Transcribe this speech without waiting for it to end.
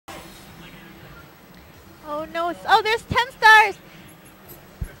Oh no. Oh, there's 10 stars.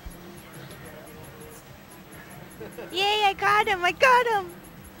 Yay, I got him. I got him.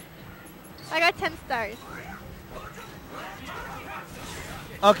 I got 10 stars.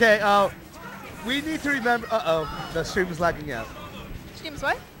 Okay, we need to remember. The stream is lagging out. Stream's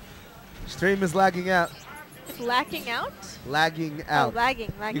what? Stream is lagging out. It's lacking out? Lagging out. Oh,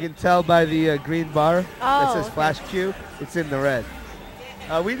 lagging. You can tell by the green bar that says okay. flash Q. It's in the red.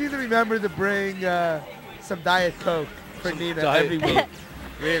 We need to remember to bring some Diet Coke for Nina every week.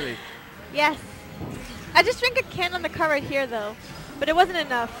 Really. Yes. I just drank a can on the car right here, though. But it wasn't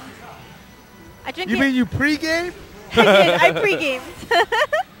enough. I drank You mean you pre-game? I did. I pre-gamed.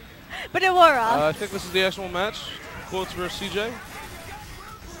 But it wore off. I think this is the actual match. Quotes versus CJ.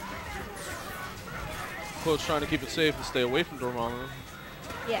 Quotes trying to keep it safe and stay away from Dormammu.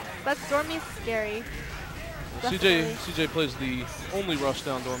 Yeah, that's Dormy's scary. CJ plays the only rush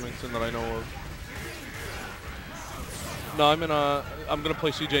down Dormington that I know of. No, I'm gonna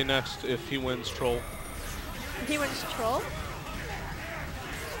play CJ next if he wins Troll. If he wins Troll?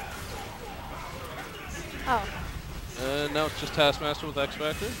 Oh. And now it's just Taskmaster with X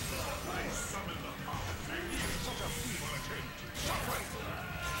Factor.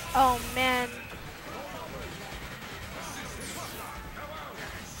 Oh man.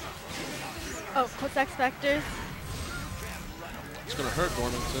 Oh, what's X Factors? It's gonna hurt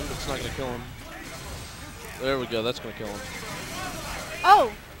Dormington, but it's not gonna kill him. There we go, that's gonna kill him.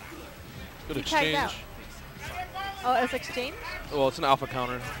 Oh! Good He tagged out. exchange. Oh, it was exchange? Well, it's an alpha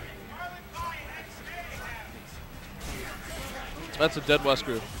counter. That's a dead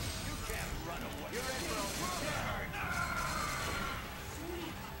Wesker.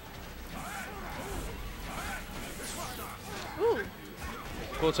 Ooh.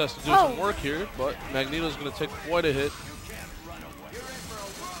 Quotes has to do some work here, but Magneto's going to take quite a hit.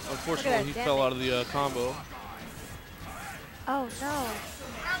 Unfortunately, he fell out of the combo. Oh no.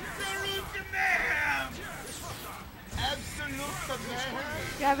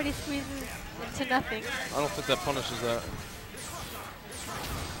 Gravity squeezes into nothing. I don't think that punishes that.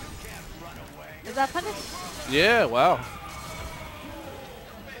 Is that punished? Yeah, wow.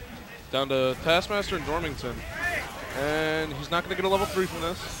 Down to Taskmaster and Dormington. And he's not going to get a level 3 from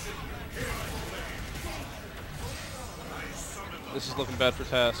this. This is looking bad for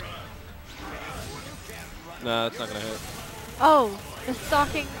Task. Nah, it's not going to hit. Oh, the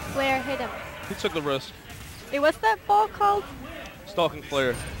stalking flare hit him. He took the risk. Wait, what's that ball called? Stalking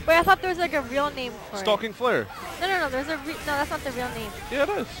Flare. Wait, I thought there was like a real name for Stalking Flare. it. No, there's a no, that's not the real name. Yeah, it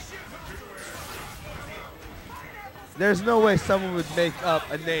is. There's no way someone would make up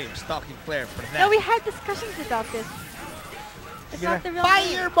a name, Stalking Flare, for that. No, we had discussions about this. It's not the real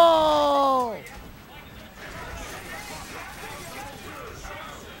name. Fireball!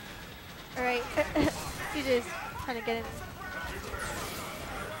 Alright. CJ's trying to get in.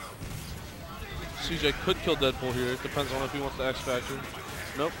 CJ could kill Deadpool here. It depends on if he wants the X Factor.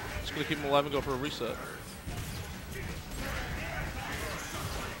 Nope. Just going to keep him alive and go for a reset.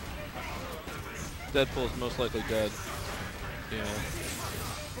 Deadpool is most likely dead. Yeah.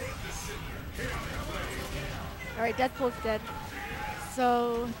 Alright, Deadpool's dead.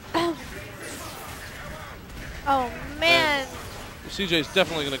 So... oh, man. And CJ's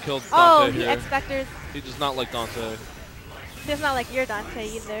definitely going to kill Dante Oh, he here. X-Factors. He does not like Dante. He's not like your Dante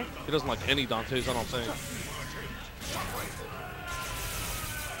either. He doesn't like any Dantes, I don't think.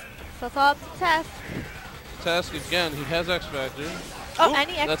 So it's all up to Task. Task again, he has X Factor. Oh, Oop,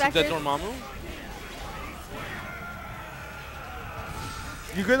 any X that's Factors? a dead Dormammu.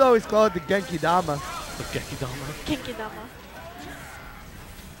 You could always call it the Genki Dama. The Gekidama. Kinkidama.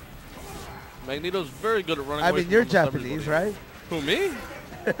 Magneto's very good at running I away mean, from you're almost Japanese, everybody. right? Who, me?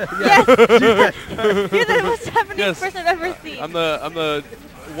 Yes! You're the most Japanese Yes. person I've ever seen. I'm the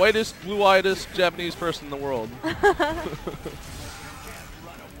whitest, blue-eyedest Japanese person in the world.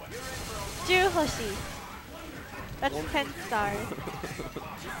 Juhoshi. That's 10 stars.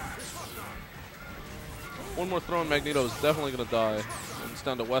 One more throw and Magneto is definitely going to die. And it's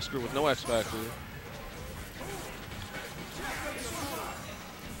down to Wesker with no X Factor.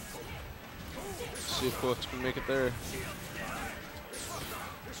 See if Quotes can make it there.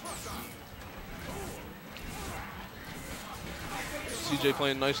 CJ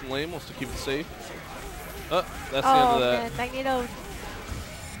playing nice and lame, wants to keep it safe. Oh, that's the end of that. Man, Magneto.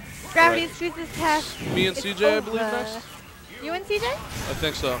 Gravity squeezes Task. Me and It's CJ, I believe, over. next? You and CJ? I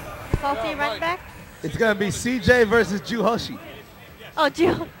think so. Salty run back? It's going to be CJ versus Juhoshi. Oh,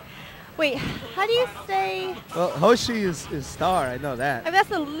 Wait, how do you say? Well, Hoshi is star, I know that. I mean, that's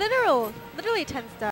literally 10 stars.